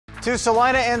To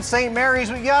Celina and St.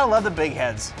 Mary's, we gotta love the big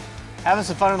heads. Having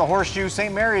some fun in the horseshoe.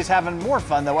 St. Mary's having more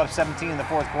fun though, up 17 in the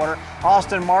fourth quarter.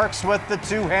 Austin Marks with the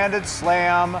two-handed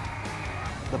slam.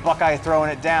 The Buckeye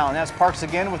throwing it down. That's Parks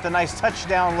again with a nice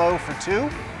touchdown low for 2.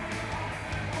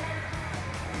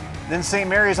 Then St.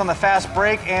 Mary's on the fast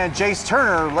break, and Jace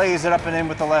Turner lays it up and in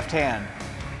with the left hand.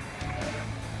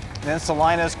 Then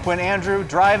Celina's Quinn Andrew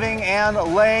driving and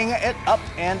laying it up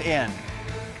and in.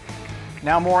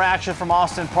 Now more action from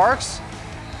Austin Parks.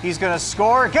 He's going to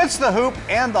score, gets the hoop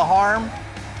and the harm.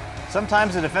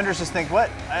 Sometimes the defenders just think, what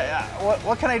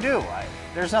can I do?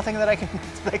 There's nothing that I can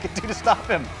do to stop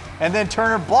him. And then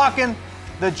Turner blocking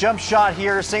the jump shot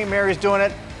here. St. Mary's doing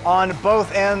it on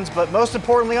both ends, but most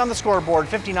importantly on the scoreboard,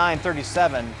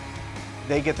 59-37.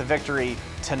 They get the victory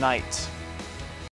tonight.